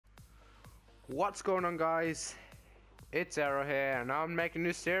What's going on, guys? It's Arrow here, and I'm making a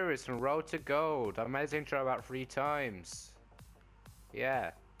new series from Road to Gold. I've made this intro about 3 times.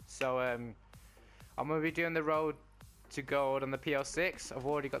 Yeah, so I'm gonna be doing the Road to Gold on the p-06. I've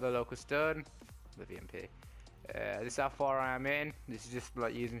already got the locust done, the VMP. This is how far I am in. This is just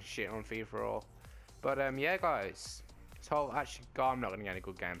like using shit on free for all. But yeah, guys. So actually, God, I'm not gonna get any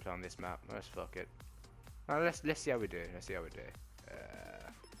good gameplay on this map. Let's fuck it. Let's see how we do. Let's see how we do.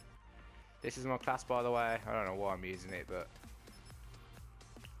 This is my class, by the way. I don't know why I'm using it, but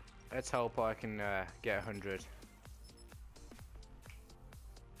let's hope I can get 100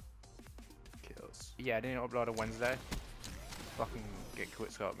 kills. Yeah, I didn't upload on Wednesday. Fucking get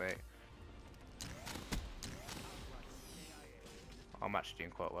quit scope, mate. I'm actually doing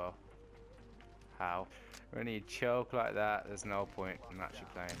quite well. How? When you choke like that, there's no point in actually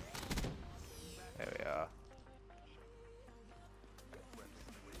playing. There we are.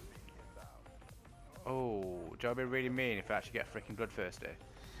 Oh, do I be really mean if I actually get freaking bloodthirsty?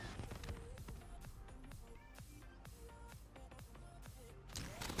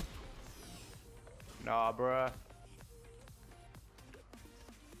 Nah, bruh.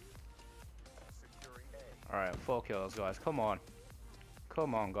 Alright, 4 kills, guys. Come on.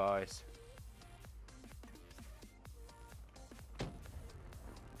 Come on, guys.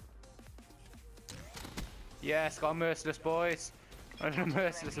 Yes, got a merciless, boys. I'm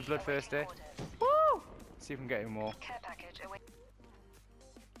merciless and bloodthirsty. Woo! See if we can get him more.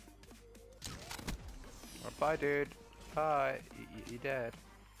 Right, bye, dude. Bye. You dead.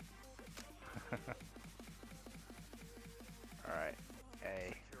 Alright.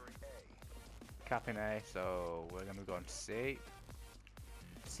 A. Capping A, so we're gonna go on C.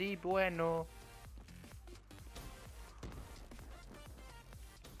 C bueno.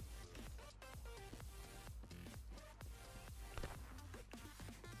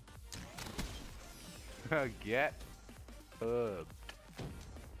 Get fubbed.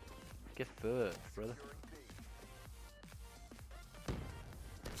 Get fubbed, brother.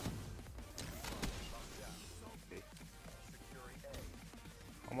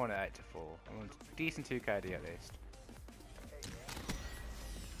 I'm on 8 to 4. I'm on decent 2 KD at least.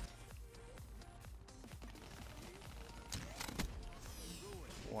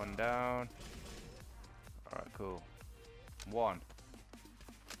 One down. Alright, cool. 1.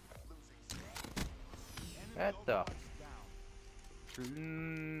 What the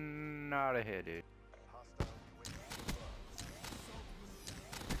out of here, dude.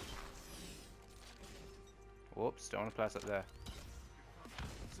 Whoops, don't want to place up there.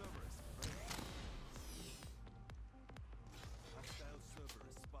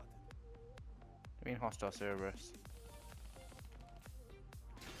 I mean hostile Cerberus.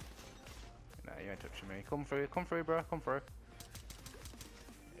 Nah, you ain't touching me. Come through, bro, come through.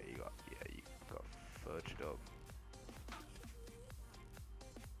 Yeah, you got fudged up.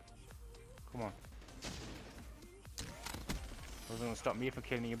 Come on. Wasn't gonna stop me from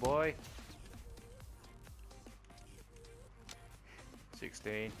killing you, boy.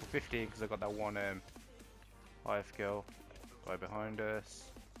 16, 15, because I got that one IF kill. Guy behind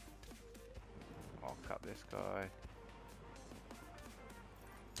us. I'll cut this guy.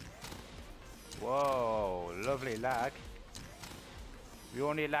 Whoa, lovely lag. We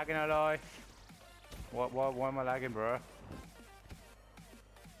all need lag in our life. Why am I lagging, bro?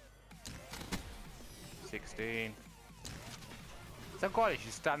 16. That guy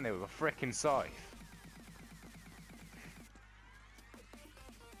should stand there with a freaking scythe.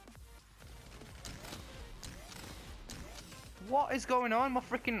 What is going on? My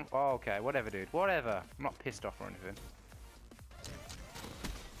freaking. Oh, okay, whatever, dude. Whatever. I'm not pissed off or anything.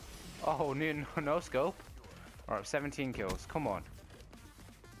 Oh, no scope. Alright, 17 kills. Come on.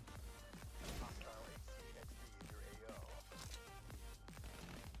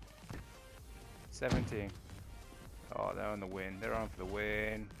 $17. Oh, they're on the win. They're on for the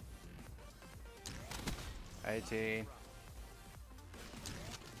win. 18.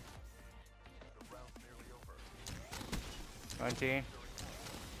 $19.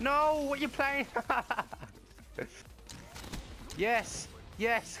 No, what are you playing? Yes,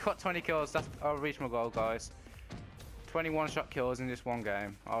 yes, got 20 kills. I'll reach my goal, guys. 21 shot kills in this one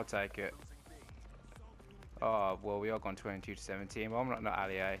game. I'll take it. Oh, well, we are gone 22 to 17. But I'm not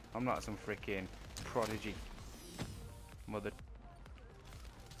allié. I'm not some freaking prodigy mother.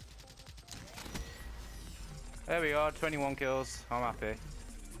 There we are, 21 kills. I'm happy.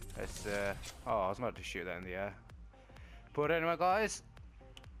 It's oh, I was about to shoot that in the air. But anyway, guys,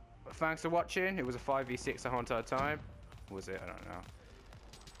 thanks for watching. It was a 5v6 the whole entire time. Was it? I don't know.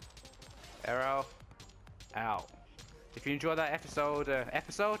 Arrow out. if you enjoy that episode,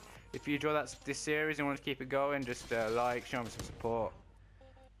 if you enjoy this series and want to keep it going, just like, show me some support.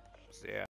 So yeah.